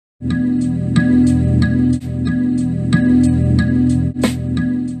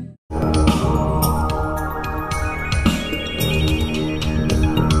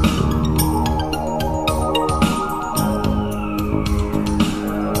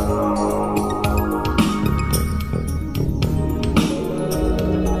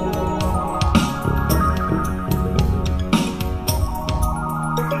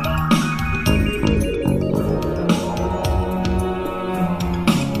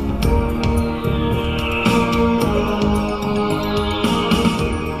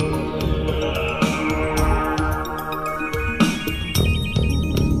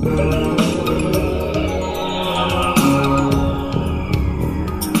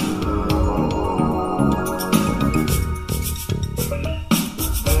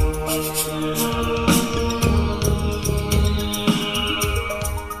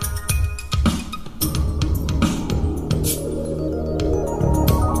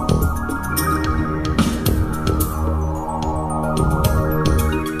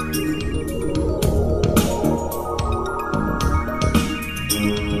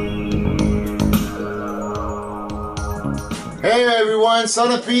everyone,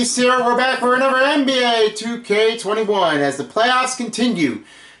 Son of Peace here. We're back for another NBA 2K21 as the playoffs continue.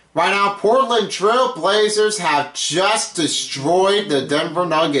 Right now, Portland Trail Blazers have just destroyed the Denver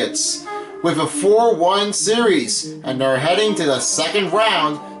Nuggets with a 4-1 series, and they're heading to the second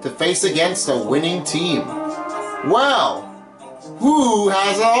round to face against the winning team. Well, who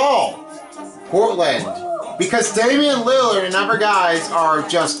has it all? Portland. Because Damian Lillard and other guys are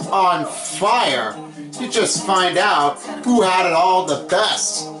just on fire. You just find out who had it all the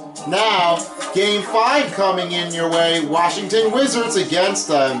best. Now, Game 5 coming in your way. Washington Wizards against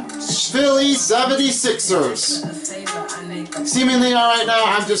the Philly 76ers. Seemingly right now,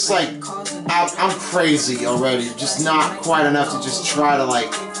 I'm just like, I'm crazy already. Just not quite enough to just try to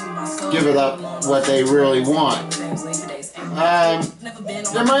like give it up what they really want.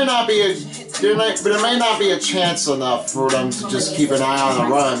 There might not be a chance enough for them to just keep an eye on the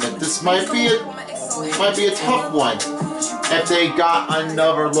run. But this might be a tough one if they got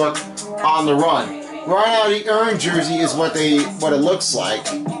another look on the run. Right now, the orange jersey is what it looks like,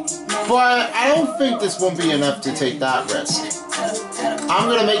 but I don't think this won't be enough to take that risk. I'm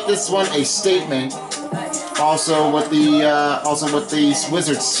gonna make this one a statement. Also with these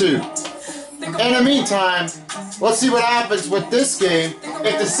Wizards too. In the meantime, let's see what happens with this game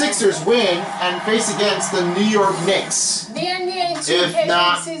if the Sixers win and face against the New York Knicks. If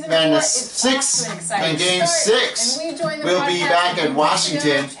not, then the Game 6 will be back in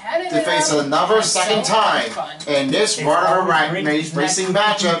Washington to face another second time in this racing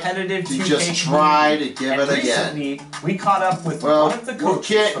matchup to just try to give it again. We caught up with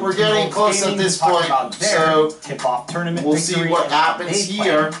we're getting close at this point, so we'll see what happens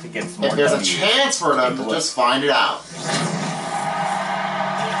here. If there's a chance for them to just find it out.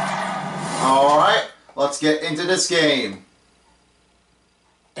 Alright, let's get into this game.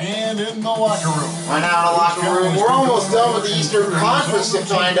 And in the locker room. Right now in the locker room, we're almost done with the Eastern Conference to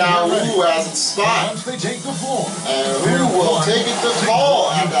find out who has its spot. And who will take it to fall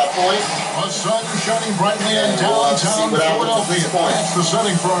at that point. The sun shining brightly in downtown Philadelphia. That's the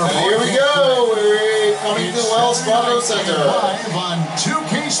setting for our here we go. We're coming to Wells Fargo Center. Live on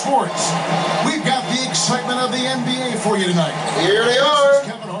 2K Sports. We've got the excitement of the NBA for you tonight. Here they are.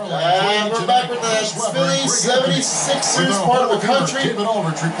 And we're back with the Philly 76ers part of the country. David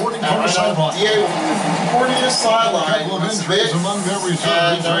Aldridge reporting from the sideline. Reporting to the sideline. That's a bit.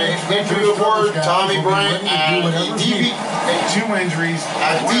 And injury report, Tommy Bryant and DB. Two injuries.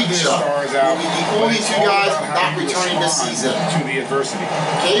 And DJ will be the only two guys not returning this season. To the adversity.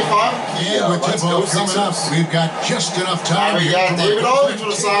 K5. Yeah, let's go Sixers. We've got just enough time. We got David Aldridge on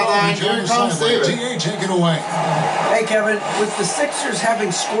the sideline. Here comes David. Take it away. Hey Kevin, with the Sixers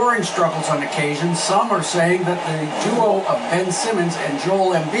having scoring struggles on occasion, some are saying that the duo of Ben Simmons and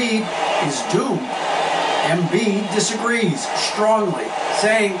Joel Embiid is doomed. Embiid disagrees strongly,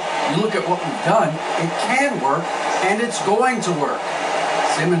 saying, you look at what we've done, it can work, and it's going to work.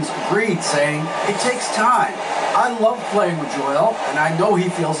 Simmons agreed, saying, it takes time. I love playing with Joel, and I know he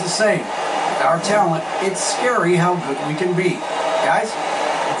feels the same. With our talent, it's scary how good we can be. Guys?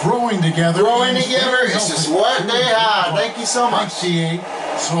 Growing together is just what they have. Thank you so much.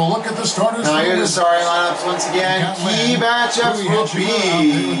 So look at the starters. Now here's the starting lineups once again. Key matchups will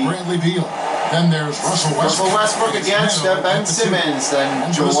be Bradley Beal. Then there's Russell Westbrook against Ben Simmons.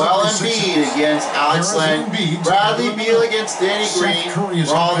 Then Joel Embiid against Alex Len. Bradley Beal against Danny Green.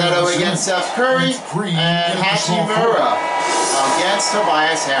 Raul Neto against Seth Curry. And Hachimura against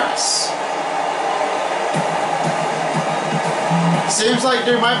Tobias Harris. Seems like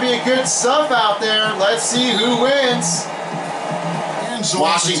there might be a good stuff out there. Let's see who wins.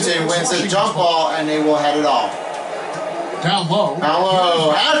 Washington wins the jump ball, and they will head it off. Down low.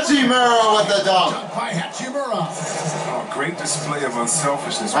 Hachimura with the dunk. By Hachimura. Oh, great display of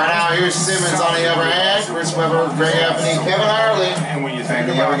unselfishness. Right now, here's Simmons on the other hand. Chris Webber, Greg Anthony, Kevin Harlan. And when you think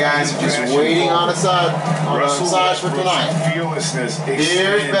the other guys are just waiting on the side for tonight.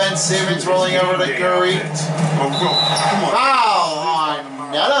 Here's Ben Simmons rolling over to Curry. Foul on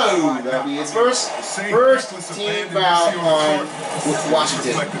Neto. That'll be his first team foul on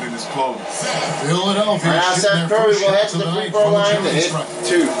Washington. Philadelphia. Now Seth Curry will head to the free throw line to hit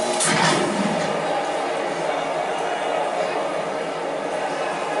two.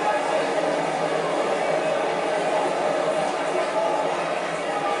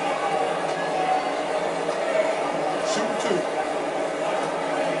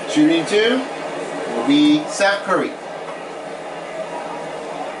 Shooting two will be Seth Curry.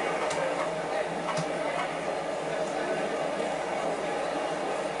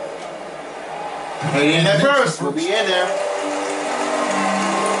 Hitting at first, will be in there.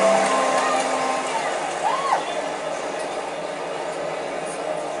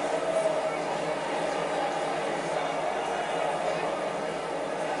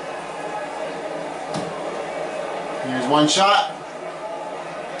 one shot.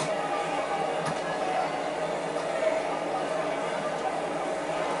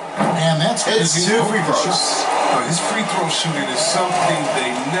 And that's It's two free throws. His free throw shooting is something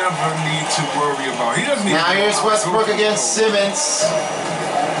they never need to worry about. He doesn't. Now here's Westbrook against Simmons.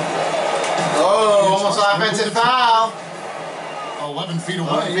 Oh, almost offensive foul. 11 feet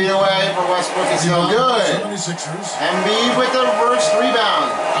 11 away. feet away for Westbrook. It's no good. 76ers. Embiid with the reverse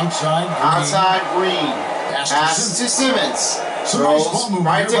rebound. Outside Green. Pass to Simmons. Some nice Rolls ball movement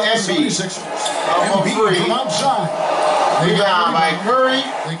right to here by the Embiid. 76ers. Elbow Embiid free. from outside. They Rebound by got Curry.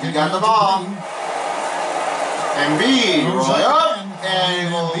 They He kick got it the out to ball. Green. Embiid Goes rolling up again. and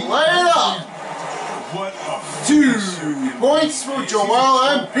will Embiid lay it goes up. in. What a 2 points for Joel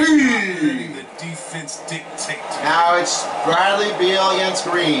Embiid. The defense dictates. Now it's Bradley Beal against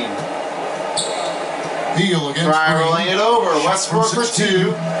Green. Beal against Try Green. rolling it over. Westbrook for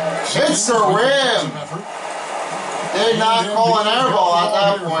 2. Hits the rim. Did not call an air ball at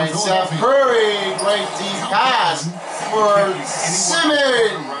that point. Seth Curry, great deep pass for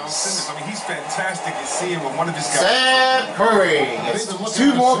Simmons. I mean, he's fantastic at seeing when one of his guys. Seth Curry gets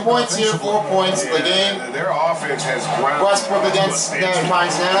 2 more points here, 4 points in the game. Their offense has ground. Westbrook against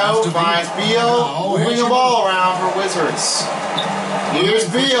finds Neto, finds Beal, moving the ball around for Wizards. Here's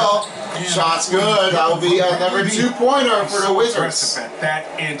Beal. Shot's good. That will be another 2-pointer for the Wizards. At that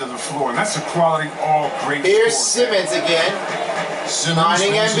end of the floor, and that's a quality all great. Here's sport. Simmons again.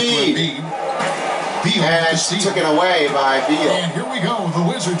 Finding Embiid. Beal And with the it's steal. taken away by Beal. And here we go. The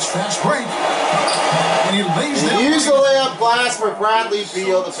Wizards fast break. And he lays down. They use the layup glass for Bradley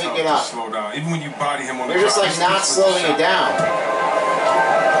Beal to pick it up. Slow down, even when you body him on the They're just drive, like he not sticks with the slowing it shot. down.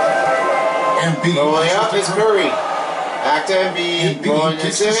 Embiid. Rolling up is Curry. Back to Embiid. Embiid Rolling to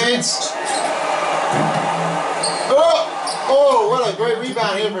kicks to Simmons. Oh, what a great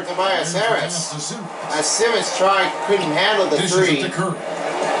rebound here for Tobias Harris. As Simmons couldn't handle the three.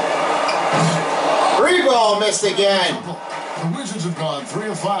 Free ball missed again. The Wizards have gone 3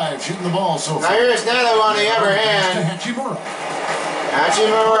 of 5 shooting the ball so Now far. here's Neto on the other hand. Hachimura.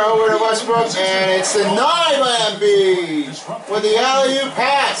 Hachimura over to Westbrook, and it's denied by Embiid with the alley-oop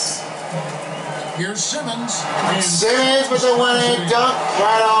pass. Here's Simmons. Simmons with the one-hand dunk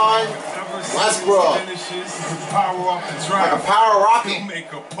right on Westbrook. Finishes with power off the like a drive. power He'll rocket.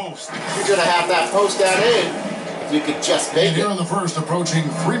 make a post. You're gonna have that post that in if you could just make And here in it. the first, approaching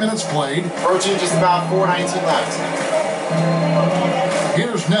 3 minutes played. Approaching just about 4:19 left.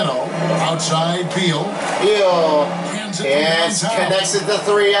 Here's Neto. Outside Beal. Beal Hands it and to downtown. connects it to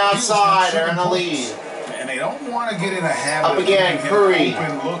 3 outside. They're in the lead. And they don't want to get in a habit Up of again, giving him Curry.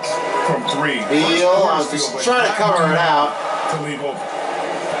 open looks from 3. Beal, I was just trying to cover it out. To leave open.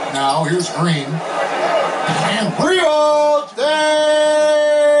 Now here's Green. And Real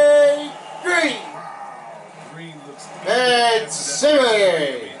day Green Green looks and and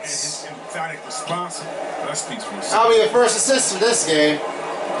Simmons. his emphatic response. That speaks for itself. That'll be the first assist for this game.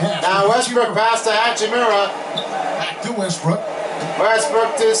 Now Westbrook pass to Hachimura. Back to Westbrook.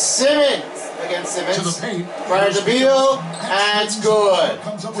 Westbrook to Simmons. Against To the Simmons. paint. Right to Beal. And it's good.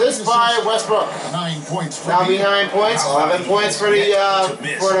 This by Westbrook. 9 points for That'll be Beal. 9 points. 11 points for the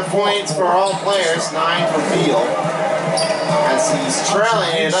points for all players. 9 for Beal. As he's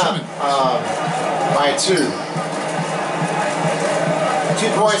trailing it up by 2. 2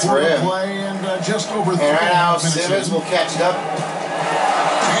 points for him. Play and just over 3 And right now minutes Simmons in. will catch it up.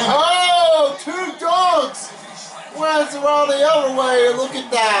 And Oh! 2 dunks! Went around the other way. Look at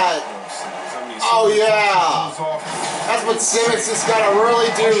that. Oh, yeah. That's what Simmons just got to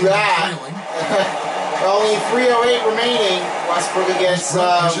really do that. Only 3:08 remaining. Westbrook against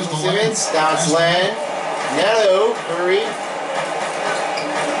Simmons. Now it's Len. Neto. Curry.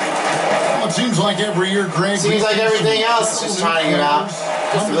 Well, it seems like every year, Greg. Seems like everything else is just trying him out.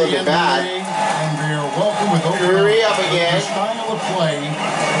 Just a little bit bad. And they're welcome with Curry up again. The style of play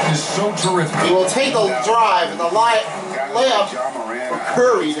is so terrific. He will take the drive and the layup for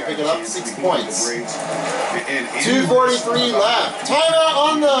Curry to pick it up. 6 points. 2:43 left. Timeout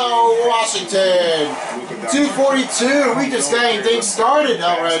on the Washington. 2:42. We just getting things started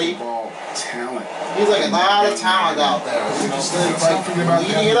already. Talent. He's like a lot of talent out there. We're just like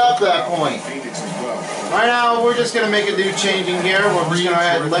leading it up to that point. Right now, we're just going to make a new changing here. We're just going to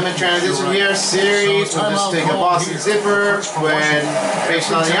add limit transition here. Series, we'll just take a Boston zipper. When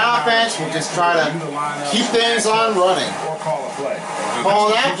based on the offense, we'll just try to keep things on running. Or call a play. Call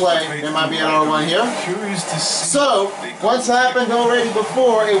that play. There might be another one here. Curious to see. So, what's happened already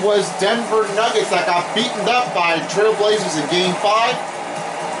before, it was Denver Nuggets that got beaten up by Trailblazers in Game 5.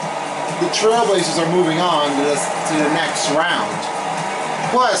 The Trailblazers are moving on to the next round.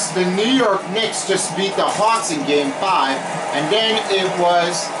 Plus, the New York Knicks just beat the Hawks in Game 5, and then it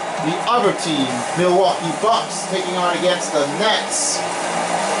was the other team, Milwaukee Bucks, taking on against the Nets.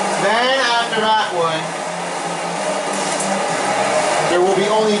 Then after that one, there will be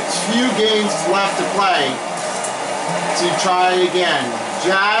only 2 games left to play to try again.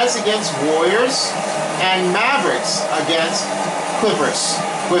 Jazz against Warriors, and Mavericks against Clippers,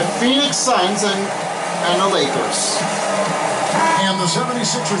 with Phoenix Suns and the Lakers. And the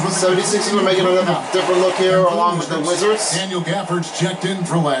 76ers with 76ers are making a different look here along with the Wizards. Daniel Gafford's checked in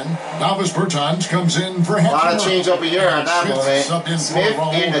for Len. Davis Bertans comes in for Hector. A lot of change over here at that moment. Smith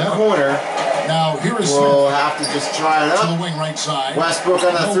in the corner. Now here is We'll Smith have to just try it to up. the wing right side. Westbrook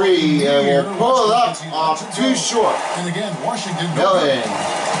on the 3, and we'll pull it up off too short. And again, Washington. Milton.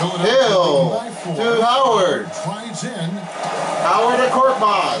 Hill to Howard. Tries in. Howard to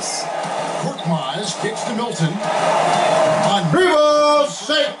Korkmaz. Korkmaz kicks to Milton. Rebound,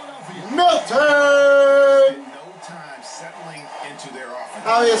 shake, Milton! No time settling into their offense.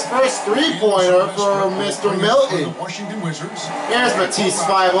 Now his first three-pointer for Mr. Milton. The Washington Wizards. Here's Matisse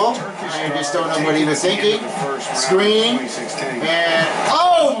Thybulle. I just don't know what he was thinking. Screen. And,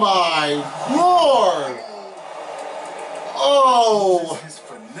 oh my Lord! Oh! His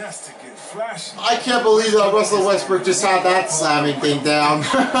finesse to get flashy. I can't believe that Russell Westbrook just had that slamming thing down.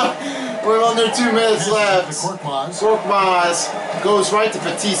 We're under 2 minutes left. Korkmaz goes right to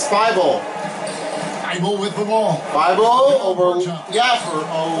Matisse Thybulle. Thybulle with the ball. Thybulle over Gafford.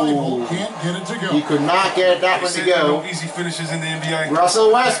 Thybulle Oh, can't get it to go. he could not get that They one to say there are go. no easy finishes in the NBA.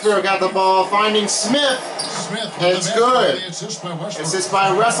 Russell Westbrook got the ball, finding Smith. Smith with It's the good. basket. Assist by Westbrook. Assist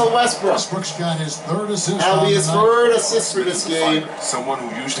by Russell Westbrook. Westbrook's got his 3rd assist. That'll on be his the night. 3rd assist for this game. Someone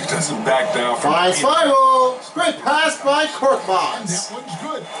who usually doesn't back down from Finds Thybulle. Great pass by And Korkmaz. that one's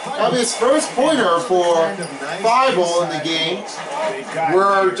good. That'll be his first pointer for Thybulle in the game.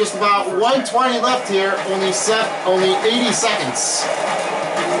 We're just about 120 left here, only 80 seconds.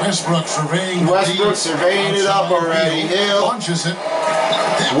 Westbrook surveying. Westbrook surveying it up already. Hill Launches it.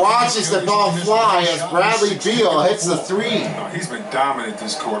 watches the ball fly as Bradley Beal hits the 3. He's been dominant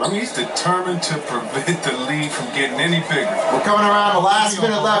this quarter. I mean, he's determined to prevent the lead from getting any bigger. We're coming around the last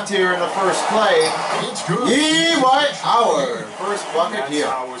minute left here in the first play. It's good. E. White Howard, first bucket That's here.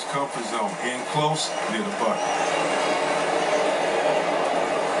 Howard's comfort zone. In close, near the bucket.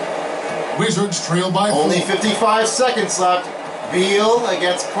 Wizards trail by 4. Only 55 seconds left. Beal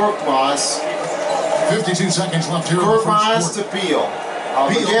against Korkmaz. 52 seconds left here in the Korkmaz first to quarter. Beal. Up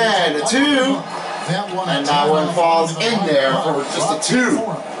Beal again, a gets 2. That one And that one falls in there for just a 2.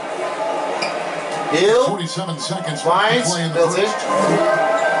 Hill 47 seconds left finds to play in the Milton. first.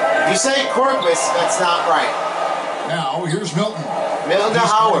 If you say Korkmaz, that's not right. Now here's Milton. Milton to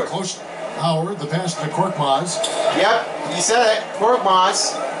He's Howard. Close. Howard, the pass to Korkmaz. Yep, you said it.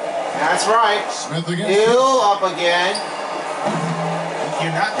 Korkmaz. That's right. Smith again. Hill up again.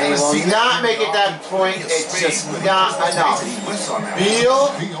 You're not And he will not make it that point. It's just not enough.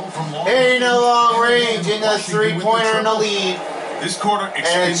 Beal Beal from long hitting a long range in the 3-pointer in the lead. This quarter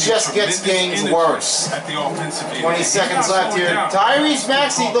And it just gets things worse. At the offensive end. 20 seconds left here. Tyrese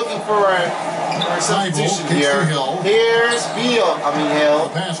Maxey looking for a substitution kicks here. to Hill. Here's Hill.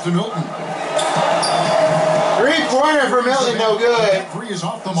 pass to Milton. 3-pointer for Milton, no good. 3 is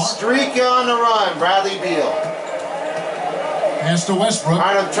off the mark. Streak on the run, Bradley Beal. Pass to Westbrook.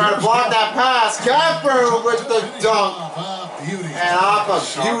 Trying to block that pass. Gafford with the dunk. Beauty. And off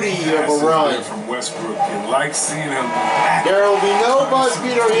a beauty of a run. From Westbrook. You like seeing him act. There will be no buzz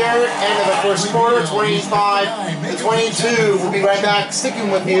beater here. End of the first quarter, 25 to 22. We'll be right back,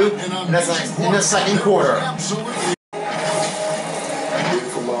 sticking with you in the second quarter. Absolutely.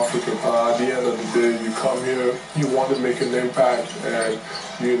 From Africa, at the end of the day, you come here, you want to make an impact and,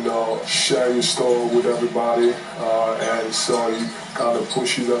 you know, share your story with everybody. And so you kind of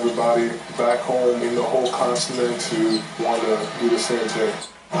pushes everybody back home in the whole continent to want to do the same thing.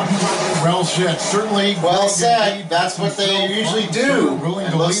 Well said. Certainly. Well said. That's what they usually do.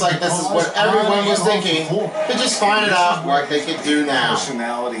 It looks like this is what everyone was thinking. They just find it out what they could do now.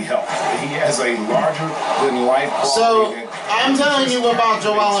 Personality help. He has a larger than life So, quality. I'm telling you about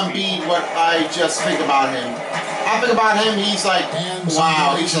Joel Embiid, what I just think about him. I think about him, he's like,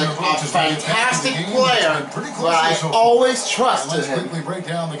 wow, he's like a fantastic player, but I always trusted him.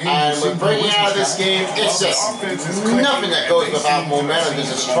 And with breaking out of this game, it's just nothing that goes without momentum to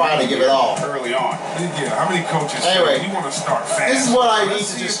just try to give it all. Early on. Yeah, how many coaches Anyway, say you want to start fast? This is what I need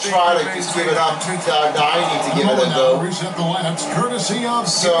to just try to just give it up. I need to give it a go. Reset the lineups courtesy of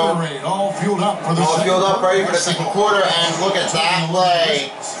So, Gatorade. All fueled up for the All second fueled up, quarter. ready for the second quarter, and look at that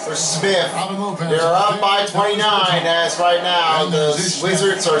play. for Smith. Robin Lopez. They're up by 29 as right now the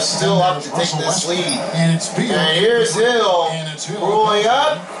Wizards are still up to take this lead. And it's Beal. And here's Hill rolling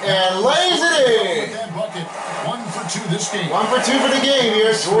up and lays it in. That bucket. 1 for 2 this game. 1 for 2 for the game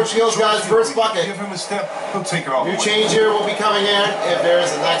here. George Hill's got his first bucket. Give him a step, he'll take it all. New change here will be coming in if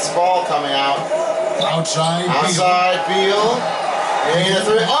there's the next ball coming out. Outside Beal. And a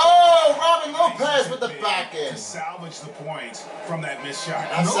 3. Oh, Robin Lopez with the back end. Salvage the point from that missed shot.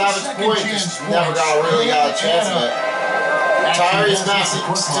 That salvage point just never really got a chance of it. Tyrese Maxey to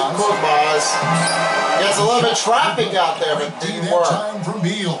Korkmaz. Gets a little bit of traffic out there, but didn't work. Time from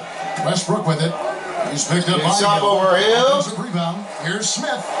Beal. Westbrook with it. He's picked up It's up over Hill. Rebound. Here's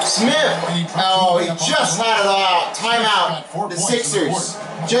Smith. Oh, he just had it out. Timeout. The Sixers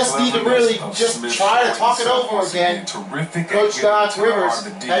just need to really just try to talk it over again. Coach Doc Rivers,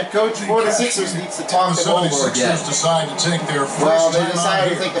 head coach for the Sixers, needs to talk it over again. Decide to take their first Well, they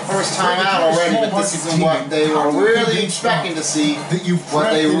decided to take the first time out already, but this isn't what they were really expecting to see,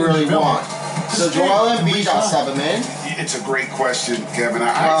 what they really want. So Joel Embiid, I'll sub him in. It's a great question, Kevin.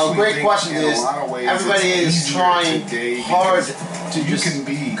 Great question is, everybody is trying hard to just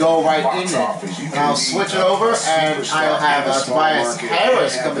go right in there. And I'll switch it over, and I'll have Tobias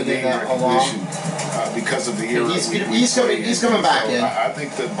Harris coming in along. Because of the he's coming back in. I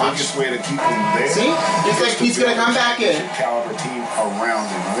think the biggest way to keep him there. See, he's going to come back in. Caliber team around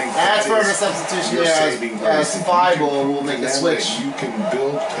him. I think as for the substitution there, as Fireball will make a switch. You can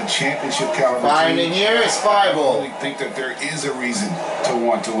build a championship caliber Finding team. here is Fireball. I think that there is a reason to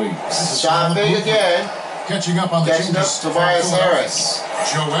want to leave. Shot big again. Catching up on the Tobias Harris.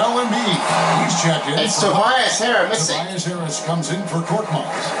 Joel Embiid, he's checked in. It's Tobias Harris missing. Tobias Harris comes in for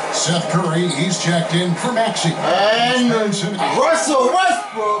Korkmaz. Seth Curry, he's checked in for Maxey. And Russell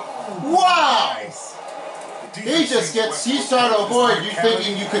Westbrook. Wow! He's trying to avoid you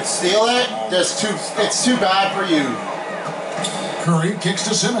thinking you could steal it. It's too bad for you. Curry kicks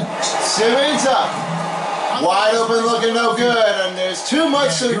to Simmons. Simmons up. Wide open, looking no good, and there's too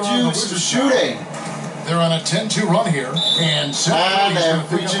much juice to shooting. They're on a 10-2 run here, and then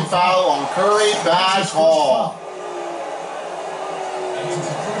reaching foul on Curry, bad call.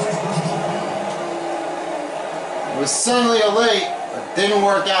 It was suddenly a late, but didn't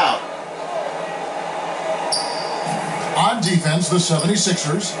work out. On defense, the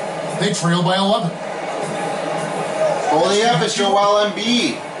 76ers, they trail by 11. Holding up is Joel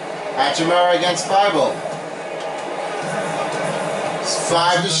Embiid. Hachimura against Fibo.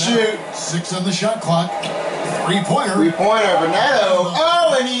 5 to shoot. 6 on the shot clock. 3-pointer. 3-pointer for Neto.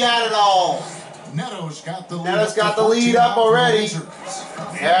 Oh, and he had it all. Neto's got the lead. Neto's got the lead up already.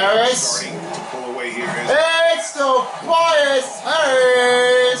 Harris. It's Tobias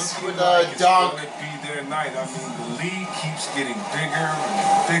Harris with a dunk. I mean, the lead keeps getting bigger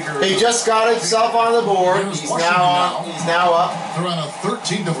and bigger. He just got himself on the board. He's now up. They're on a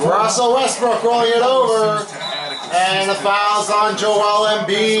 13-4. Russell Westbrook rolling it over. And the foul's on Joel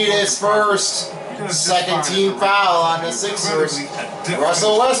Embiid, his first. Second team foul on the Sixers.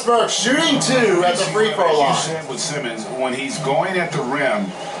 Russell Westbrook shooting 2 at the free throw line. You said with Simmons, when he's going at the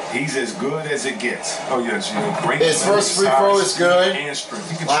rim, he's as good as it gets. Oh yes, great. His first free throw is good. And strength.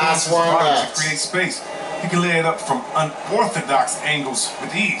 He can Last one left. to create space. He can lay it up from unorthodox angles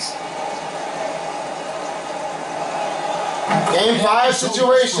with ease. Game 5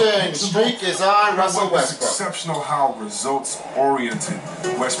 situation. Streak is on Russell It's Westbrook. exceptional how results-oriented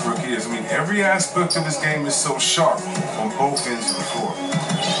Westbrook is. I mean, every aspect of his game is so sharp on both ends of the floor.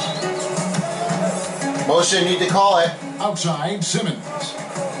 Motion, need to call it. Outside, Simmons.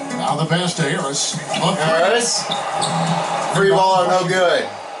 Now the pass to Harris. Harris. Free ball or no good.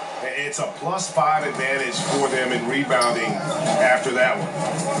 It's a +5 advantage for them in rebounding after that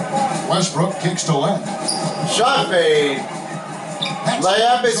one. Westbrook kicks to Len. Shot fade.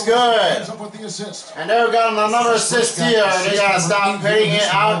 Layup is good. And they've got another assist here. They got to stop pitting it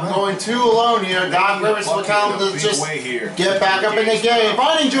out, going 2 alone here. Doc Rivers will tell them to just get back up in the game.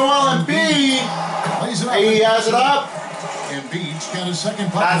 Finding Joel Embiid. He has it up. Embiid's got his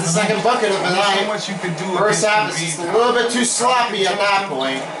second bucket. That's the second bucket of the night. First half is just a little bit too sloppy at that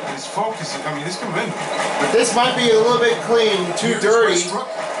point. His focus, I mean, this can win. But this might be a little bit clean, too dirty.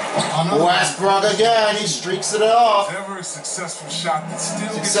 Westbrook again, he streaks it off. Never a successful shot that still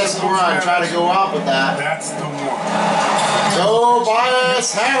Successful run, try to go out with that. That's the one.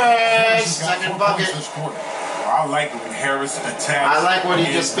 Tobias Harris, second bucket. I like when Harris attacks. I like when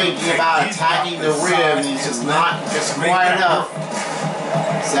he's just thinking about attacking the rim. He's just not just quite enough.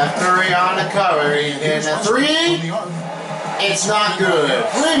 Seth Curry on the cover. And a 3. It's not good.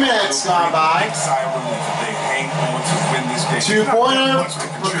 3 minutes gone by. They hang on to win this game. Two-pointer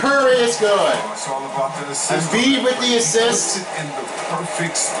for Curry is good. It's all about the assist. Embiid with the assist. Puts it in the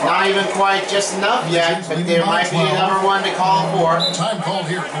perfect spot. Not even quite just enough yet, but there might be another one to call for. Time called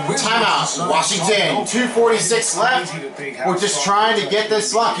here. Timeout, Washington. 2:46 left. We're just trying to get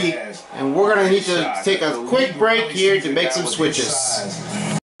this lucky, and we're going to need to take a quick break here to make some switches.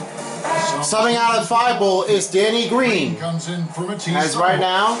 Subbing out of 5 bowl is Danny Green. As right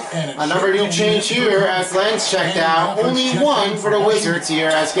now, another new change here as Len's checked out. Only one for the Wizards here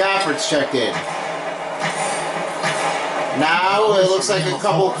as Gafford's checked in. Now it looks like a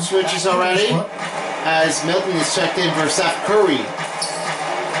couple switches already as Milton is checked in for Seth Curry.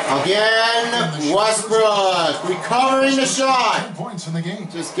 Again, Westbrook recovering the shot.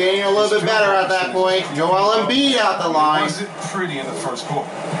 Just getting a little bit better at that point. Joel Embiid out the line. Was it pretty in the first quarter?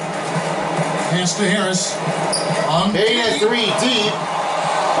 Pass to Harris. Hitting a 3 deep.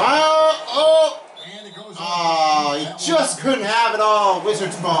 He just couldn't have it all.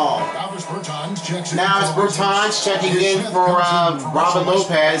 Wizards ball. Now it's Bertans checking in for Robin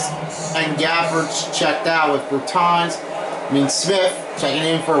Lopez. And Gafford's checked out with Smith checking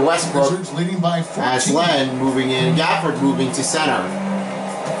in for Westbrook. As Len moving in. Gafford moving to center.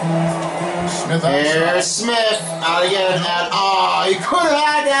 There's Smith out again. And he could have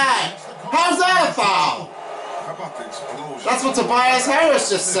had that. How's that a foul? How about the explosion? That's what Tobias Harris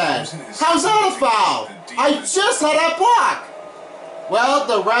just said. How's that a foul? I just had that block. Well,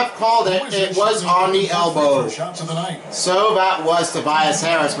 the ref called it. It was on the elbow. So that was Tobias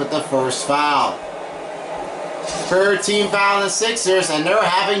Harris with the first foul. Third team foul in the Sixers, and they're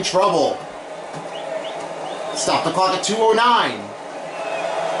having trouble. Stop the clock at 2:09.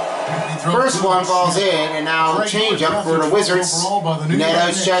 First one falls in, and now change up for the Wizards.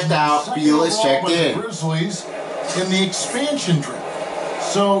 Neto's checked out. Beal is checked in. In the expansion draft.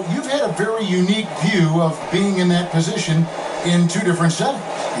 So you've had a very unique view of being in that position in 2 different settings.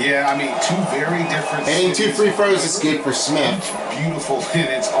 Yeah, I mean, 2 very different. Hitting 2 free throws is good for Smith. Beautiful in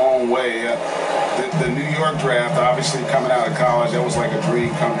its own way. The New York draft, obviously coming out of college, that was like a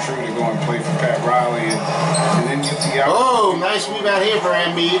dream come true to go and play for Pat Riley and then get the opportunity. Nice rebound here for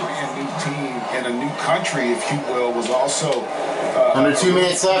Embiid. A new team and a new country, if you will, was also. Under 2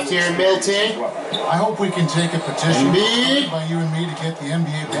 minutes left here in Middleton. I hope we can take a petition by you and me to get the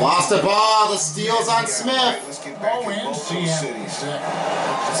NBA back. Lost the ball. The steal's on Smith. Let's get back in both those cities.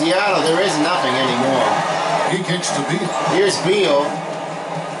 Seattle, there is nothing anymore. He kicks to Beal. Here's Beal.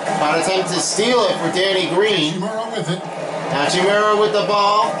 About to attempt to steal it for Danny Green. Hachimura with it. Hachimura with the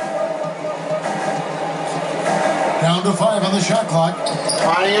ball. Down to 5 on the shot clock.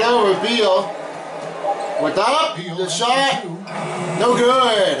 Finding it over, Beal. With the shot. No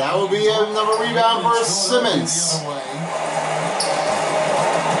good. That will be another rebound for Simmons.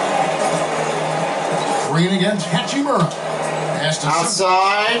 Green against Hachimura.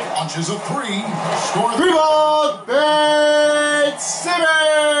 Outside. Launches a 3. Score 3 ball. Ben Simmons.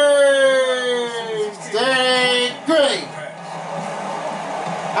 Danny Green.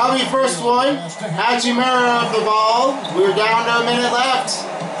 That'll be first one. Hachimura of the ball. We're down to a minute left.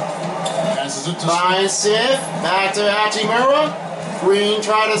 Finds Smith. Back to Hachimura. Green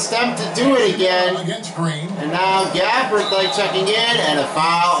tried to stem to do it again. Against Green. And now Gafford checking in and a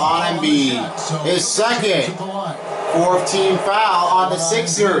foul on Embiid. His second. 4th team foul on the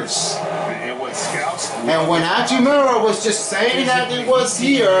Sixers. And when Hachimura was just saying that it was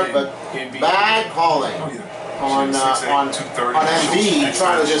here, but bad calling on Embiid,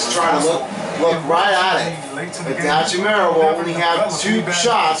 trying to look right at it. But Hachimura will only have 2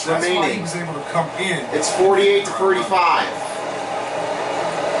 shots remaining. It's 48-35.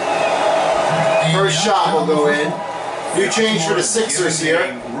 First shot will go in. New change for the Sixers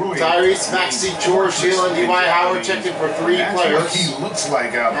here. Tyrese Maxey, George Hill, and Dwight Howard checking for 3 players. He looks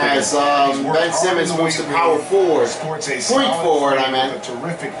like out there. As Ben Simmons moves to power forward. Point forward, I meant. A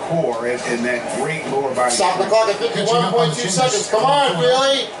terrific core and that great lower body. Stop the clock at 51.2 seconds. Come on,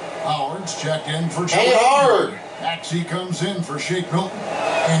 Billy. Howard's checked in for Hang it hard. Maxey comes in for Shake Milton.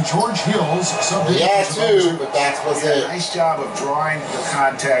 And George Hill's substitute. Yeah, too, but that was it. Nice job of drawing the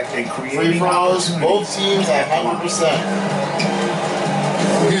contact and creating free throws, both teams at 100%.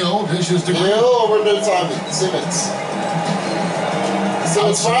 Hill dishes to Hill over to Simmons.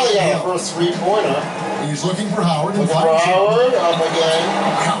 Simmons finally got a first 3-pointer. He's looking for Howard. Looking for Howard, up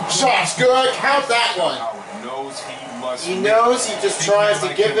again. Shot's good, count that one. He knows he just tries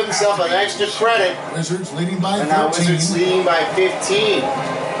to give himself an extra credit. Wizards leading by 13. And now Wizards leading by 15.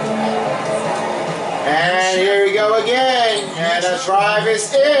 And here we go again. And a drive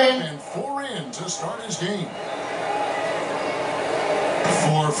is in. And 4 in to start his game.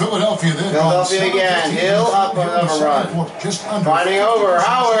 4 For Philadelphia, then. Philadelphia again. Hill up another run. Finding over.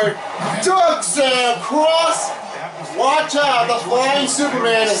 Howard. Ducks and cross. Watch out. The flying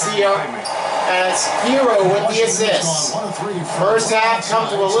Superman is here. And it's Hero with the assist. First half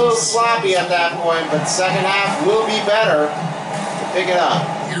comes a little sloppy at that point, but second half will be better to pick it up.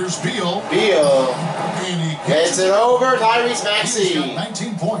 Here's Beal. Beal gets it over. Tyrese Maxey.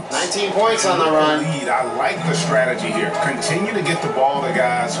 19 points. 19 points on the run. Lead. I like the strategy here. Continue to get the ball to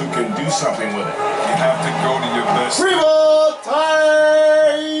guys who can do something with it. You have to go to your best. Dribble.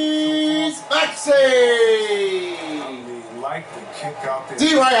 Tyrese Maxey. Like the kick out there.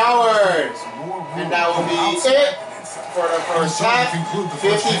 D.Y. Howard. And that will be it for the first half.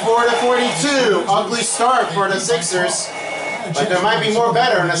 54-42. Ugly start for the Sixers. But there might be more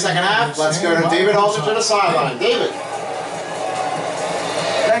better in the second half. Let's go to David Aldridge to the sideline. David.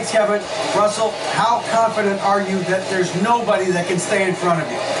 Thanks, Kevin. Russell, how confident are you that there's nobody that can stay in front of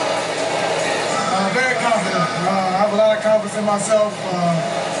you? Very confident. I have a lot of confidence in myself.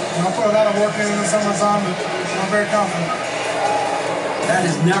 I put a lot of work in the summertime, but I'm very confident. That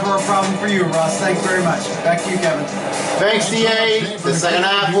is never a problem for you, Russ. Thanks very much. Back to you, Kevin. Thanks, DA. The second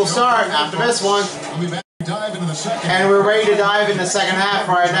half will start after this one. And we're ready to dive into the second half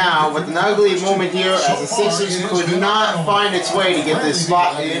right now with an ugly moment here as the Sixers could not find its way to get this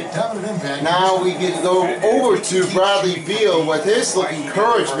spot in. Now we get to go over to Bradley Beal with his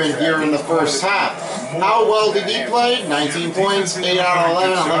encouragement here in the first half. How well did he play? 19 points, 8 out of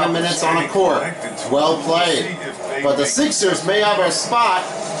 11, 11 minutes on the court. Well played. But the Sixers may have a spot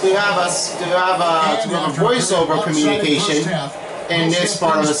to have a voiceover communication in this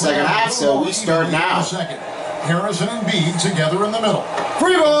part of the second half, so we start now. Harris and Embiid together in the middle.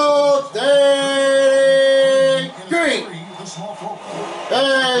 Free ball, Green,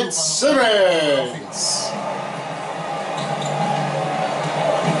 and Simmons.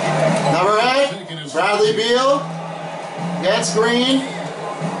 Number 8, Bradley Beal gets Green.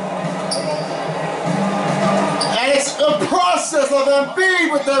 And it's the process of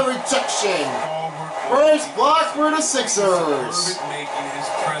Embiid with the rejection. First block for the Sixers.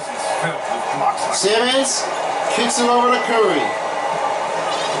 Simmons kicks it over to Curry.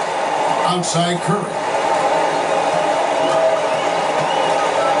 Outside Curry.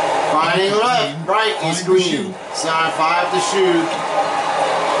 Finding left, right is Green. It's not 5 to shoot.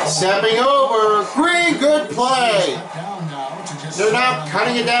 Stepping over, Green, good play. They're now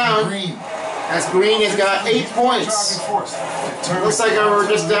cutting it down as Green has got 8 points. Looks like we're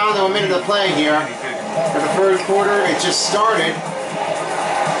just down to a minute of play here. For the first quarter, it just started.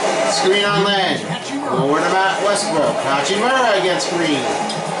 Screen on land. Over to Matt Westbrook. Hachimura against Green.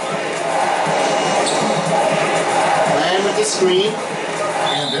 Land with the screen.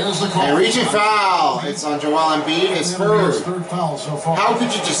 And there's the call. And reaching foul. It's on Joel Embiid, his third. How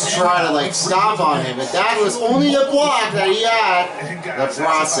could you just try to stop on him? If that was only the block that he had, the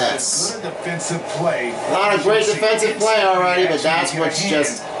process. Not a great defensive play already, but that's what's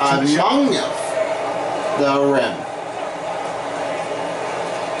just among the rim.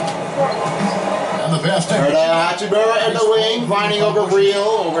 And the pass to Hachimura in the wing, finding over Real,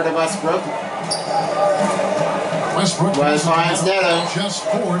 over to Westbrook. West finds Neto. Just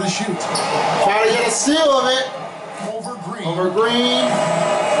 4 to shoot. Try to get a steal of it. Over Green.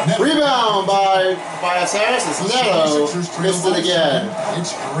 Rebound by Harris. It's Neto. Missed it again.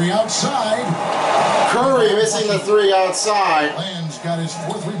 It's Curry outside. Curry missing the 3 outside. Land's got his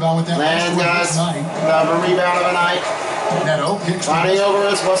 4th rebound with that. Land's got his number rebound of the night. Neto kicks. Finding over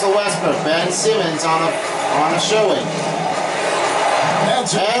is Russell Westbrook. Ben Simmons on a showing. And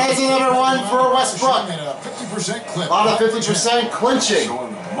that's another one for Westbrook. A lot of 50% clinching.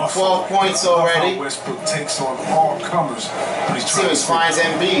 12 points already. Westbrook takes on all comers. Simmons finds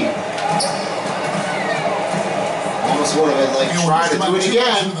Embiid. Almost would have been trying to do it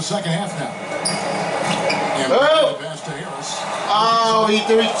again. In the second half now. Oh,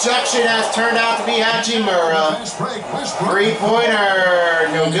 the rejection has turned out to be Hachimura. 3-pointer,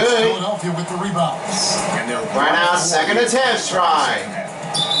 no good. Philadelphia with the rebounds. Right now, second attempt try.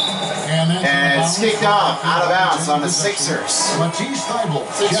 And it's kicked off out of bounds on the Sixers.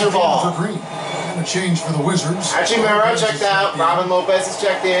 Sixer ball. And a change for the Wizards. Hachimura checked out. Robin Lopez is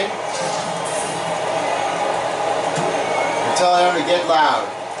checked in. We're telling him to get loud.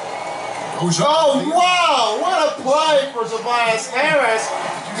 Oh, wow! What a play for Tobias Harris.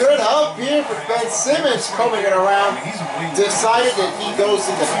 Good help here for Ben Simmons coming it around. Decided that he goes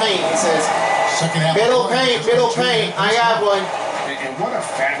to the paint. He says, middle paint, I got one. And what a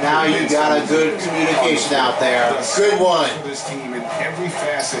factor. Now you got a good communication out there. Good one. For this team in every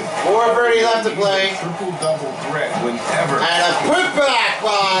facet. More birdie left to play. Triple-double threat whenever. And a putback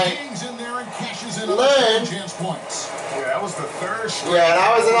by Lynn. Yeah, that was the third straight. Yeah,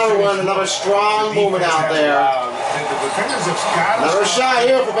 that was another one, another strong movement out there. Another shot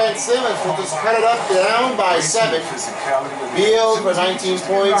here for Ben Simmons. We'll just cut it up down by 7. Beal for 19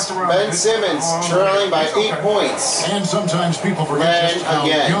 points. Ben Simmons trailing by 8 points. And sometimes people forget just how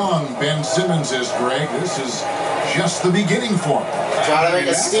again. young Ben Simmons is, Greg. This is just the beginning for him. Try to make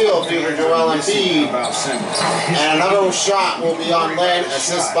a steal for Joel Embiid. And another shot will be on Len.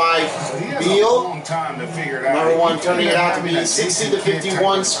 Assist by Beal. Number one turning it out to be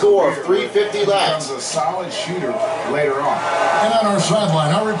 60-51 score. 3:50 left. A solid shooter later on. And on our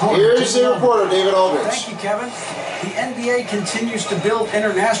sideline, our reporter. Here's the reporter, David Aldridge. Thank you, Kevin. The NBA continues to build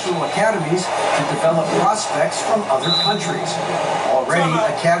international academies to develop prospects from other countries. Already,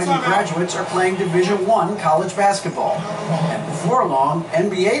 academy graduates are playing Division I college basketball. And before long,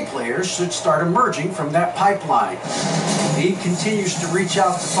 NBA players should start emerging from that pipeline. The league continues to reach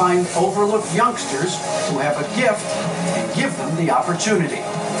out to find overlooked youngsters who have a gift and give them the opportunity.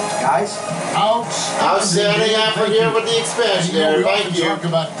 Guys? Outstanding effort here with the expansion there. Thank you. Talk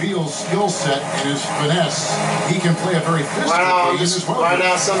about Beal's skill set and his finesse. He can play a very physical game as well. Right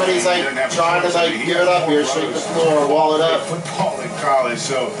now, somebody's like trying to give it up here, shake the floor, wall it up. Football in college,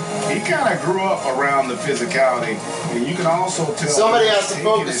 so he kind of grew up around the physicality, and you can also tell. Somebody has to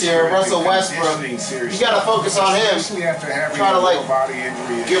focus here. Russell Westbrook. You got to focus on him. Especially after having Try to like body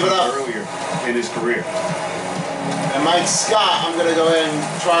injury give it up earlier in his career. And Mike Scott, I'm going to go ahead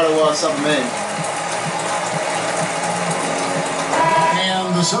and try to sub him in.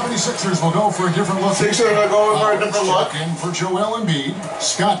 And the 76ers will go for a different look. Sixers are going for a different look. In for Joel Embiid.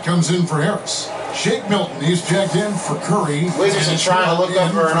 Scott comes in for Harris. Shake Milton, he's checked in for Curry. Wizards are trying to look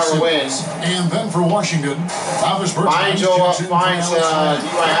up for another win. And then for Washington, finds D.Y.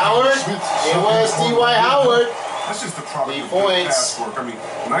 Howard. It was D.Y. Howard. That's just the product of points. pass work. I mean,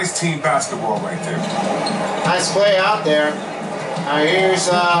 nice team basketball right there. Nice play out there. Here's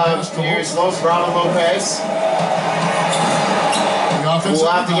Robin Lopez.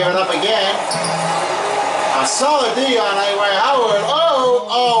 We'll have to give it up again. A solid D on D.Y. Howard.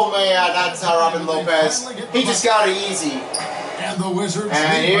 Oh man, that's how Robin Lopez. He just got it easy. And the Wizards.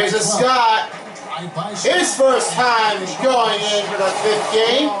 And here's a Scott. His first time going in for the 5th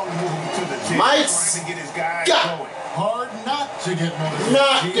game. Mike Scott. Hard not to get motivated.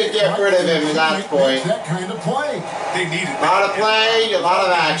 Not to get rid of him at that point. That kind of play. They needed a lot of play, a lot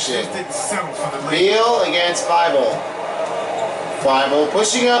of action. Beal against Feivel. Feivel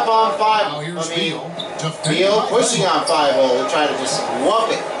pushing up on Feivel. Beal pushing on Feivel to try to just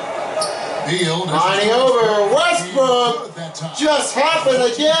whoop it. Lining over Westbrook. Just happened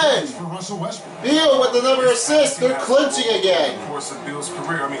again. Beal with another assist. They're clinching again. Of course, of Beal's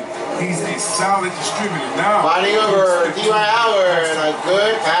career. I mean, he's a solid distributor now. Lining over D.Y. Howard. A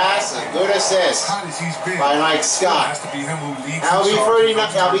good pass, a good assist by Mike Scott.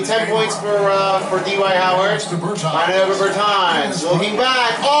 That'll be 10 points for D.Y. Howard. Lining over Bertans. Looking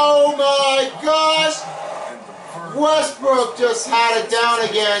back. Oh my gosh! Westbrook just had it down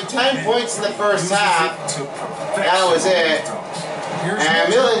again. 10 points in the first half. That was it. And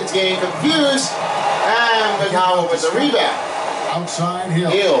Milton's getting confused. And McConnell with the rebound. Outside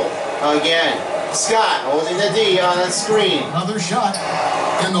Hill again. Scott holding the D on the screen. Another shot.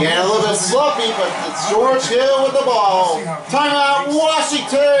 Getting a little bit sloppy, but it's George Hill with the ball. Timeout,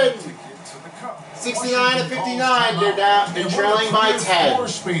 Washington. 69-59, they're trailing by 10.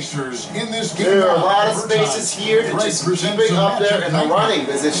 There are a lot of spaces here to just keep it up there in the running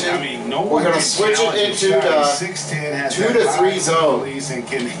position. We're going to switch it into the 2 to 3 zone. You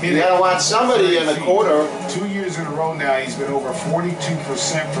got to watch somebody in the quarter. 2 years in a row now, he's been over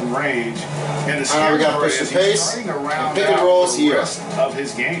 42% from range. And the we got to push the pace and pick and rolls here. Of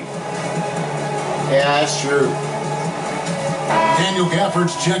his game. Yeah, that's true. Daniel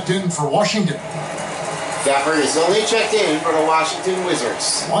Gafford's checked in for Washington. Gafford is only checked in for the Washington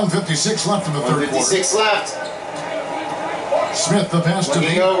Wizards. 1:56 left in the third quarter. 1:56 left. Smith the pass to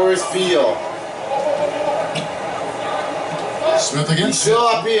Looking over his Beal. Smith again. He's still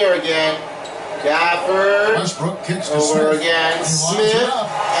up here again. Gafford. Westbrook kicks to over Smith. again. Smith.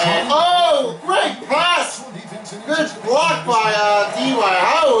 And great pass. Good block by D.Y.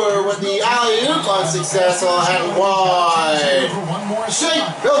 Howard with the alley-oop unsuccessful and wide. Shake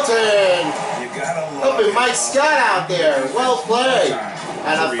Milton. Helping Mike Scott out there. Well played.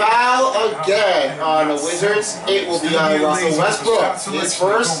 And a foul again on the Wizards. It will be on Russell Westbrook. His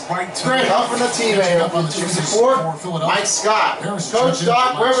first. Great help from the teammate to support Mike Scott. Coach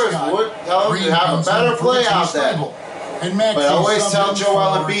Doc Rivers would tell him to have a better play out there. But I always tell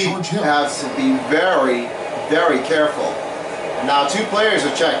Joel Embiid has to be very, very careful. And now 2 players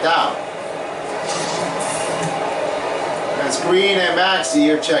are checked out. As Green and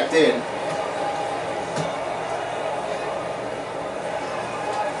Maxey are checked in.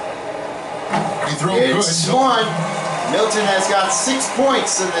 It's one. Milton has got 6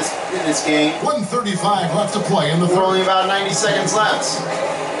 points in this game. 1:35 left to play in the With third. only about 90 seconds left.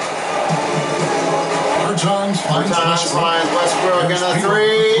 Bertans finds Westbrook in a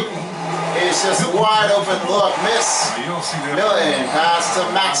 3. It's just a wide open look. Miss. Milton pass to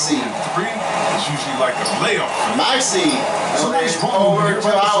Maxey. 3 is usually like a layup. Maxey. Over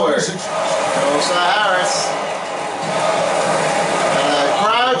to Howard. Goes to Harris. And the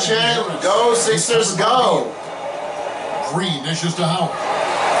crowd chant, "Go Sixers, go!" Green dishes to Howard.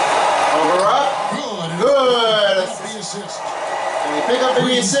 Over up. Good. The assist. And we pick up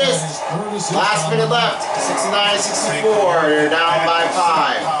the assist. Last minute left. 69-64. You're down by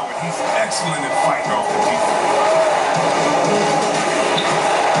 5. He's excellent at fighting off the defense.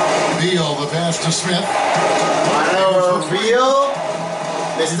 Beal, the pass to Smith. Line over Beal.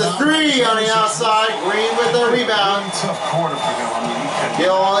 Missed the 3 on the outside. Green with the rebound. Tough quarter for them.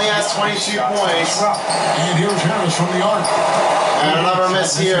 Beal only has 22 points. And here's Harris from the arc. And another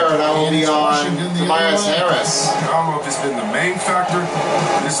miss here. That will be on Tobias Harris. I don't know if it's been the main factor.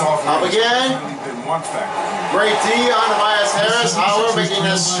 This offense Up again. has really been one factor. Great D on Tobias Harris. Howard making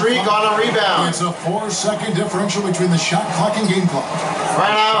a streak on a rebound. It's a 4-second differential between the shot clock and game clock. Right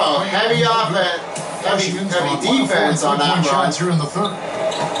now, heavy offense, heavy defense on that run. Here in the third.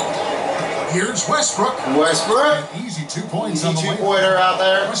 Here's Westbrook. Westbrook. An easy 2 points on the way. 2-pointer out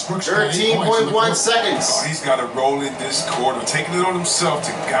there. Westbrook's got 8 13.1 points. seconds. He's got to roll in this quarter, taking it on himself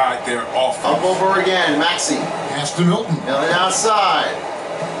to guide their offense. Up over again, Maxey. Pass to Milton. Milton outside.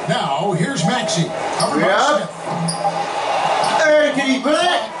 Now, here's Maxey. Covered by Yep. Smith. Hey, can he put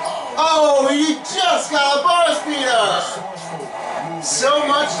it? Oh, he just got a buzz beater. So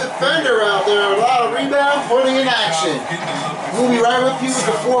much defender out there. A lot of rebound, putting in action. We'll be right with you with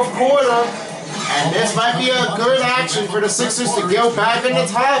the 4th quarter. And this might be a good action for the Sixers to go back in the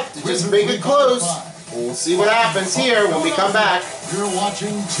top to just make it close. We'll see what happens here when we come back. You're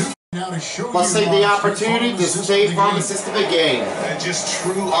watching 2. Now to show Let's take the opportunity to stay pharmacist of the game. And just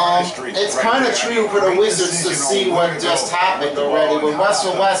true artistry. It's kind of true for the Wizards to see what just happened already when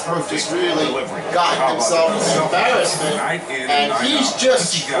Russell Westbrook just really got himself an embarrassment, and he's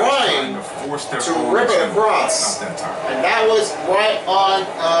just trying to rip it across. And that was right on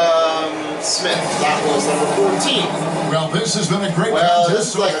Smith. That was number 14. Well, this has been a great This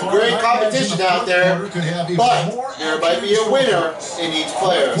is like a great competition out there, but there might be a winner in each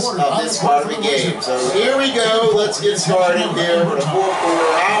player of this part of the game. So here we go. Let's get started here for the 4th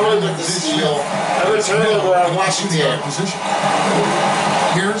quarter. Howard with the steal. Another turnover on Washington.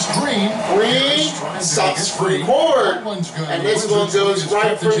 Here's Green. Green sucks free forward. And this one goes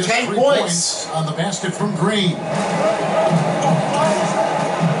right for 10 points. On the basket from Green.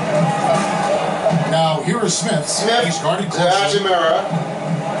 Now, here is Smith. He's guarded to closely. Hachimura.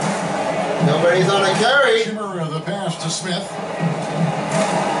 Nobody's on a carry. Hachimura, the pass to Smith.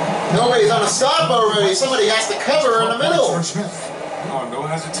 Nobody's on a stop already. Somebody has to cover in the middle. For Smith. Oh, no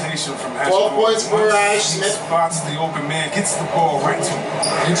hesitation from 12 points for Ash Smith. Spots the open man, gets the ball right to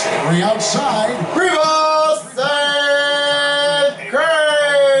him. It's Curry outside. Rebound, save,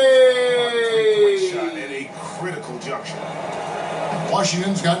 Curry! Shot at a critical junction.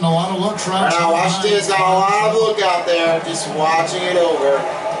 Washington's gotten a lot of looks right now. Washington's got a lot of look out there, just watching it over.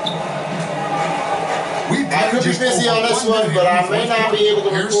 I could be busy on this one, but I may not be able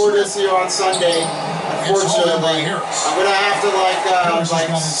to record this here on Sunday. Unfortunately, I'm gonna have to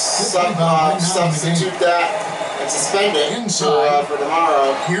substitute that and suspend it for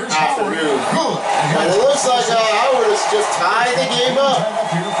tomorrow afternoon. And it looks like Howard has just tied the game up.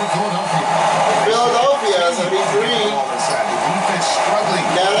 Philadelphia is gonna be 3.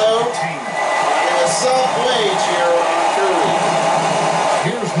 Neto in a soft wage here on Curry.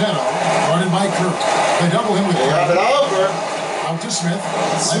 Here's Neto, guarded by Curry. They double him with They have it over. Out to Smith.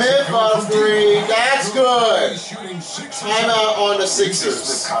 Smith on 3. That's good. Timeout on the Sixers.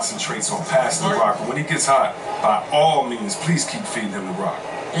 Smith concentrates on passing the rock, but when he gets hot, by all means, please keep feeding him the rock.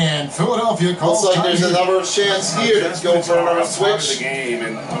 And Philadelphia calls. Looks like there's another chance here to go for another switch. I'm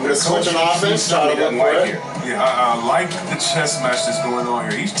going to switch an offense, try to look for it. Yeah, I like the chess match that's going on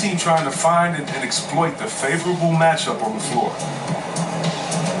here. Each team trying to find and exploit the favorable matchup on the floor.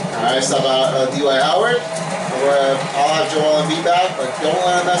 Alright, so about D.Y. Howard. I'll have Joel Embiid back, but don't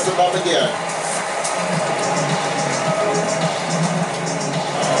let him mess him up again.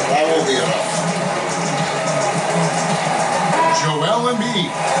 That won't be enough. Joel Embiid,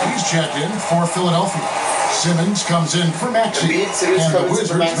 he's checked in for Philadelphia. Simmons comes in for Maxey. Simmons and the comes in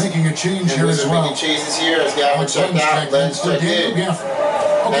for Wizards Maxey. making a change here as well. Making changes here as Gafford checked out, Len's checked in. And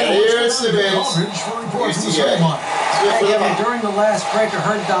here's Simmons. Here's T.A. During the last break, I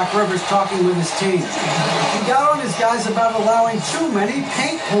heard Doc Rivers talking with his team. He got on his guys about allowing too many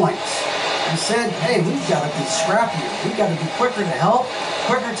paint points. He said, hey, we've got to be scrappier. We've got to be quicker to help,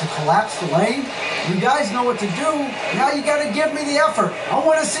 quicker to collapse the lane. You guys know what to do. Now you got to give me the effort. I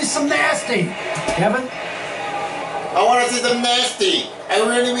want to see some nasty. Kevin? I want to see some nasty. I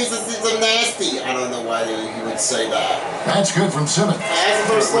really need to see some nasty. I don't know why he would say that. That's good from Simmons. That's the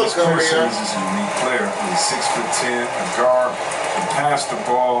first look over here. Simmons is a unique player. He's 6'10", a guard, can pass the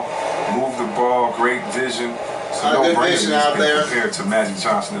ball, move the ball, great vision. So no brainer he's been compared to Magic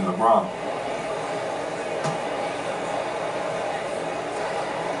Johnson and LeBron.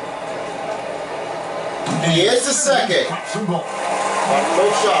 He is the second. On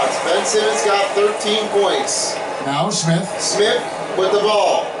both shots. Ben Simmons got 13 points. Now Smith. Smith with the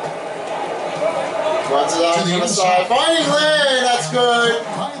ball. Runs it out to the side. Finding Len. That's good.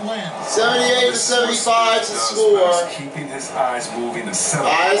 78 to 75 to score. Keeping his eyes moving.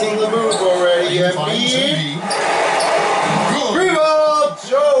 Eyes on the move already. Embiid. Rebound.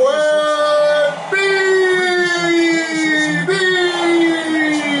 Joel Embiid.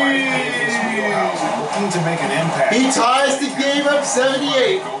 To make an impact. He ties the game up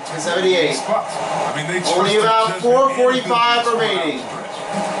 78 to 78. Only about 4:45 remaining.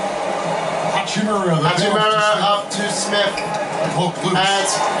 Hachimura up to Smith.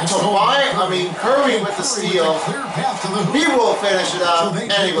 And Curry with the steal. He will finish it up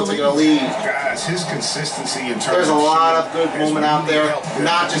and he will take a lead. Guys, his consistency in terms There's a lot of good movement out there.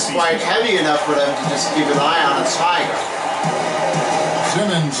 Not just quite heavy enough for them to just keep an eye on a Tiger.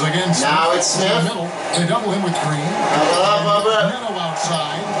 Simmons against now it's Smith. They double him with Green. Neto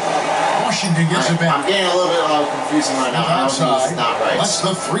outside. Washington gets it back. I'm getting a little bit confusing right now. Outside. Not right. Let's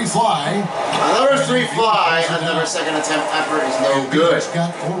the three fly. Another three fly. Another second attempt effort is no good.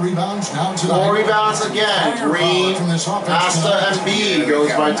 Got 4 rebounds now to 4 rebounds again. Green. Asta Embiid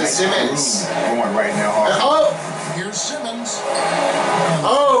goes right to Simmons. Going right now. Oh! Here's Simmons.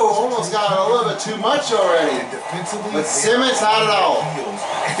 Oh, almost got a little bit too much already. But Simmons had it all.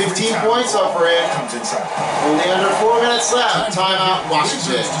 15 points up for him. Only under 4 minutes left. Timeout,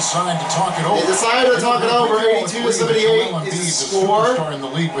 Washington. They decided to talk it over. 82 to 78 is the score. In the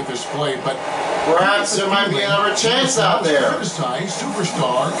lead with this play, but perhaps there might be another chance out there.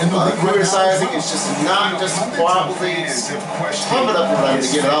 Superstar in the league. Criticizing is just not just probably pump it up for them to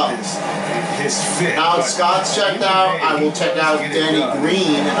get it up. Now Scott's checked out. I will check out Danny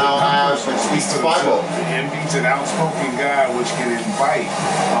Green, and I'll have at least 5 of them. Embiid's an outspoken guy, which can invite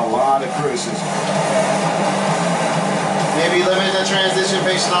a lot of criticism. Maybe limit the transition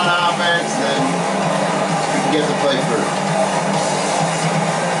based on offense, then we can get the play through.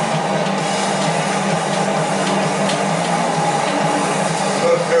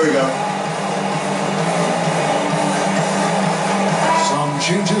 Oh, there we go.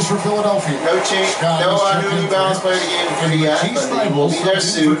 Changes for Philadelphia. No change. No New Balance player to game for yet, but they will be there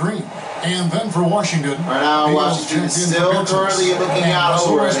soon. And then for Washington. Right now, Washington is still currently looking out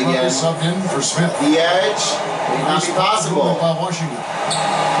over it again. For Smith. The edge may not be possible.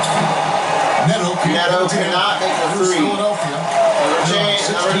 Neto cannot make the three.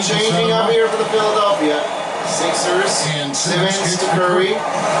 Another changing up here for the Philadelphia Sixers. Simmons to Curry.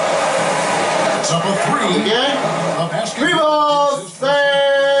 It's up a 3. Again. 3 balls.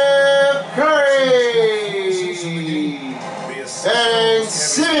 Steph Curry. And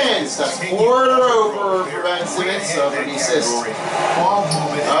Simmons. That's 4 in a row for Ben Simmons. So for the assist.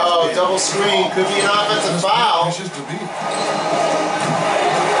 Oh, double screen. Could be an offensive foul.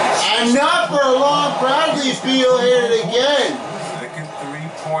 And not for a long. Bradley Beal hit it again.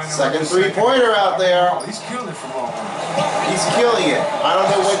 Second three-pointer out there. He's killing it from all. He's killing it. I don't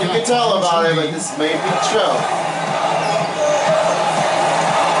know what you can tell about it, but this may be true.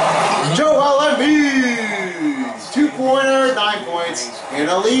 Joel Embiid, 2-pointer, 9 points, in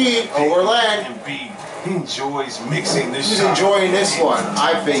a lead over Len. Embiid, he enjoys mixing this. He's enjoying this one,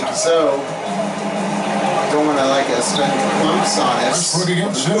 I think so. Don't want to spend clumps on this.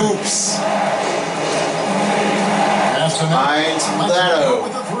 Oops. Finds Leto.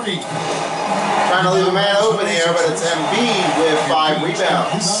 Trying to leave a man open here, but it's Embiid with 5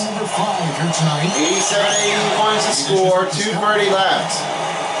 rebounds. 87-80 points to score, 2:30 left.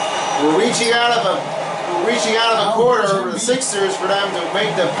 We're reaching out of a corner over the Sixers for them to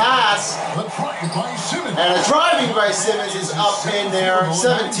make the pass. And a driving by Simmons is up in there.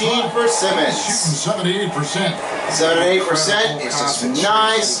 17 for Simmons. Shooting 78%. 78% is just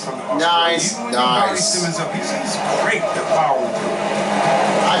nice. Simmons up. He's great to power through.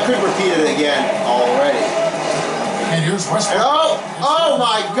 I could repeat it again already. And here's Westbrook. Oh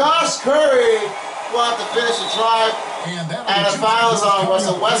my gosh, Curry will have to finish the drive. And a foul is on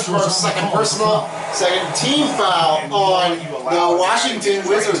Russell Westbrook's second team foul on the Washington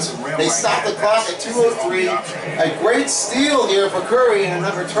Wizards. They stopped the clock at 2:03. A great steal here for Curry and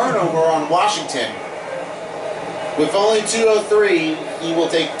another turnover on Washington. With only 2:03, he will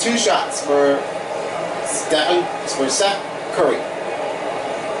take 2 shots for Steph Curry.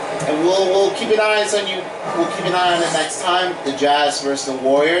 And we'll keep an eye on you. We'll keep an eye on it next time. The Jazz versus the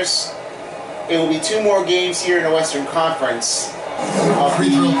Warriors. It will be 2 more games here in the Western Conference of the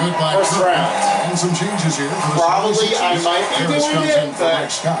first round. And some changes here. Probably I might be doing it, but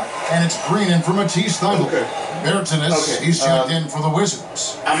Scott. And it's Green in for Matisse Thybulle. Okay. Bertans, he's checked in for the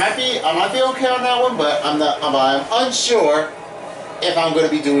Wizards. I might be okay on that one, but I'm unsure if I'm going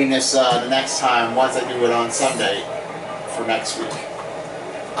to be doing this the next time once I do it on Sunday for next week.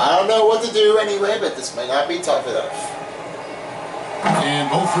 I don't know what to do anyway, but this might not be tough enough. And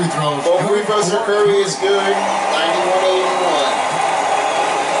both free throws. Both free throws for Curry is good.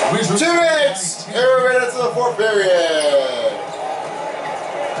 91-81. 2 minutes. Every minute to the 4th period.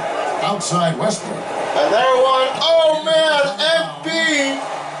 Outside Westbrook. Another one. Oh man, Embiid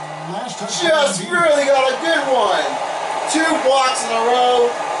just really got a good one. 2 blocks in a row.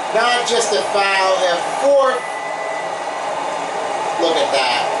 Not just a foul. And 4th. Look at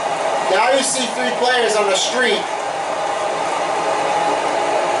that. Now you see 3 players on the street.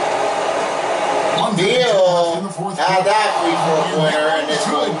 Beal had that free throw pointer, and this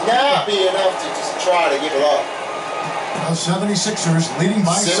will not be enough to just try to give it up. The 76ers leading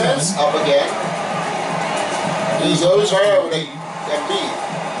by Simmons 7. up again. He goes right over to Embiid.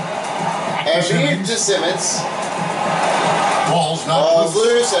 Embiid to Simmons. Ball's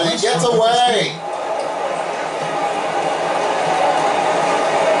loose, and he gets away.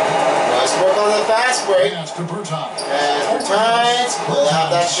 Westbrook on the fast break. And Bertans will have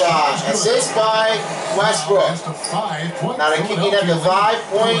that shot. Assist by Westbrook. Now they're kicking up the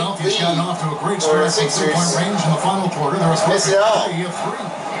 5-point lead for the Sixers. Miss it all.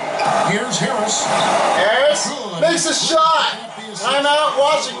 Here's Harris. Harris makes a shot. Timeout,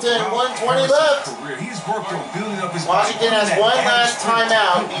 Washington. 1:20 left. Washington has one last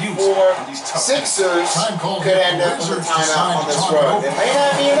timeout before Sixers could end up with a timeout on this road. It may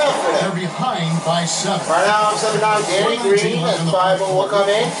not be enough for them. They're behind by 7. Right now, I'm 7 out. Danny Green and Thybulle will come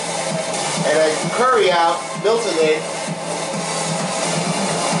in. And then Curry out, Milton in.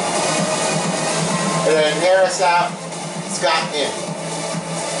 And then Harris out, Scott in.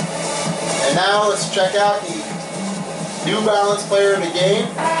 And now let's check out the New Balance player of the game.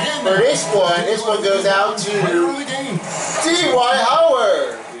 For this one goes out to D.Y.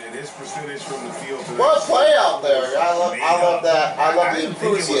 Howard. What play out there? I love that. I love the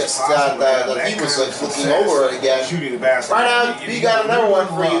enthusiast that he was looking over it again. Right now, we got another one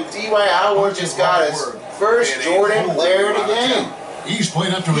for you. D.Y. Howard just got his first Jordan player of the game. He's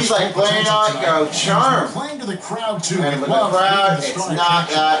playing up to his like playing on charm. Playing to the crowd too. And with the crowd, it's not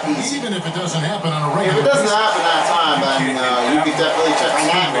that easy. Even if it doesn't happen on a regular basis. If it doesn't happen that time, then you could definitely check on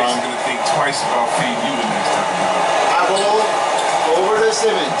that run. Going to think twice about feeding you the next time. I will over to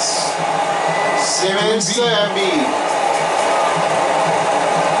Simmons. Simmons to Embiid.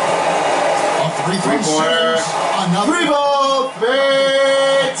 A three-pointer. Three ball.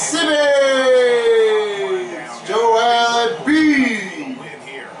 Big Simmons. Joel Embiid.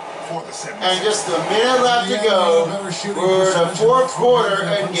 And just a minute left to go for the 4th quarter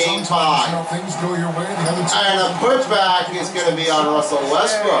in Game 5. And a putback is going to be on Russell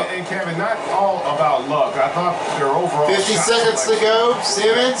Westbrook. And Kevin, not all about luck. I thought their overall 50 seconds to go.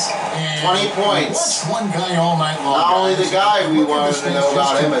 Simmons, 20 points. One guy all night long. Not only the guy we wanted to know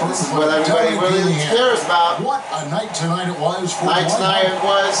about him, but this is what everybody really cares about. What a night tonight it was for Night tonight it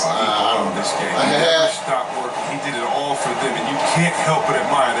was. I don't know this game. Stop working. He did it all for them, and you can't help but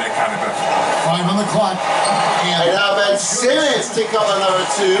admire that kind of effort. 5 on the clock. And now Ben Simmons to come another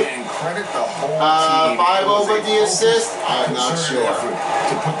 2. And credit the whole team. 5 over the assist. I'm not sure.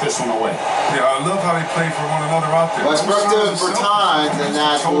 To put this one away. Yeah, I love how they play for one another out there. Westbrook doing for times, and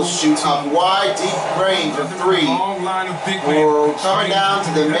that will shoot up wide, deep range of 3. We're coming down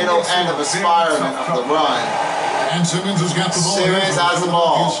to the middle end of a spiral of the run. And Simmons has got the ball. Simmons has the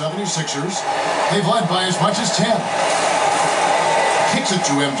ball. 76ers. They've led by as much as 10. Kicks it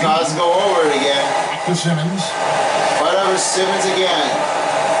to him. Tries to go over it again. Back to Simmons. Right over Simmons again.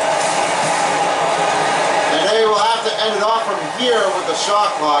 And they will have to end it off from here with the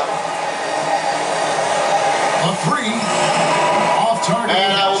shot clock. A three. Off target.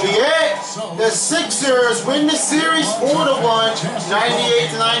 And that will be it. The Sixers win the series 4-1.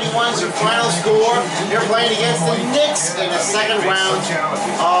 98-91 is your final score. They're playing against the Knicks in the second round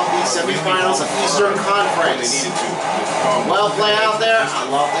of the semifinals of Eastern Conference. Well played out there. I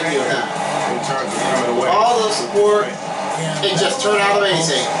love to hear that. All the support. It just turned out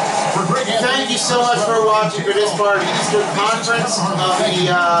amazing. Thank you so much for watching for this part of the Eastern Conference of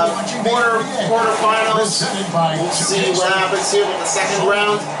the quarterfinals. We'll see what happens here with the second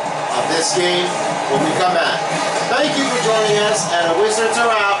round of this game when we come back. Thank you for joining us, and the Wizards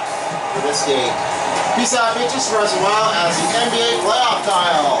are out for this game. Peace out, bitches, for us a while as the NBA playoff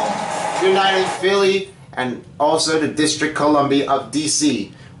tile. Good night in Philly, and also the District Columbia of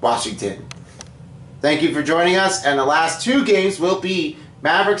DC, Washington. Thank you for joining us, and the last two games will be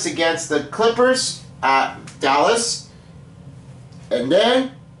Mavericks against the Clippers at Dallas, and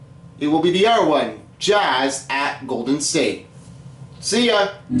then it will be the other one, Jazz at Golden State. See ya!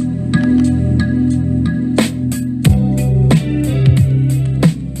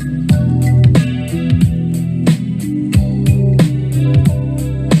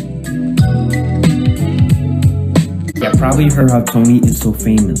 Y'all probably heard how Tony is so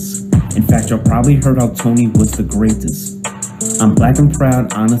famous. In fact, y'all probably heard how Tony was the greatest. I'm black and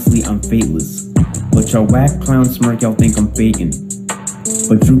proud, honestly, I'm fateless. But y'all whack clown smirk, y'all think I'm faking.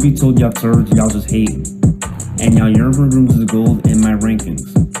 But truth be told, y'all turds, y'all just hating. And y'all yearn for rooms of gold in my rankings.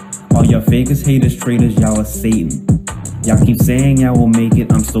 All y'all fakest, haters, traitors, y'all are Satan. Y'all keep saying y'all will make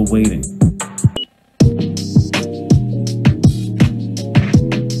it, I'm still waiting.